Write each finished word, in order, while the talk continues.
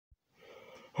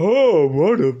Oh,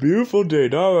 what a beautiful day.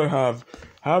 Now I have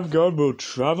God will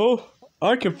travel.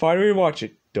 I can finally watch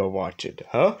it. Don't watch it,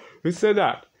 huh? Who said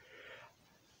that?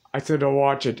 I said don't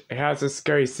watch it. It has a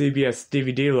scary CBS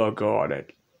DVD logo on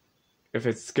it. If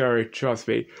it's scary, trust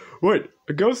me. Wait,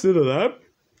 a ghost in the lab?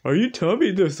 Are you telling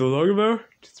me there's no longer there?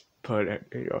 Just put it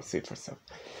and you'll see it for yourself.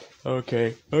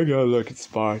 Okay, I gotta look, it's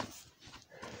fine.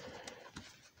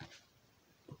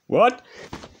 What?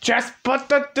 Just put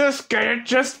the disc in and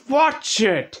just watch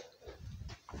it!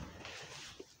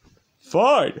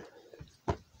 Fine.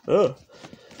 Ugh.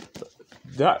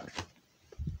 That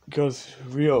goes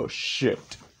real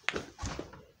shit.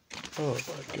 Oh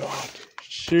my god.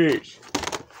 Jeez.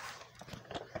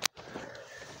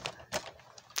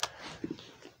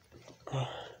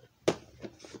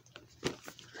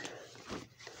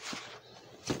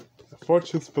 I've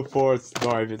watched this before, it's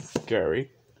not even scary.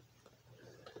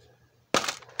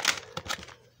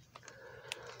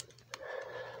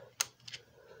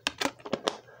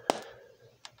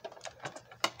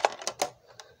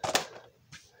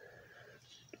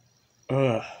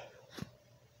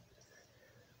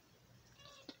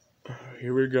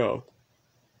 Here we go.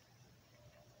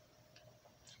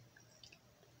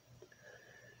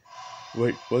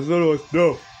 Wait, what's that noise?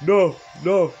 No, no,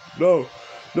 no, no,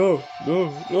 no,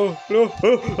 no, no, no.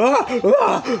 Ah,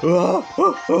 ah, ah,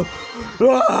 ah,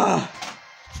 ah, ah.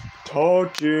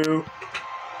 Told you.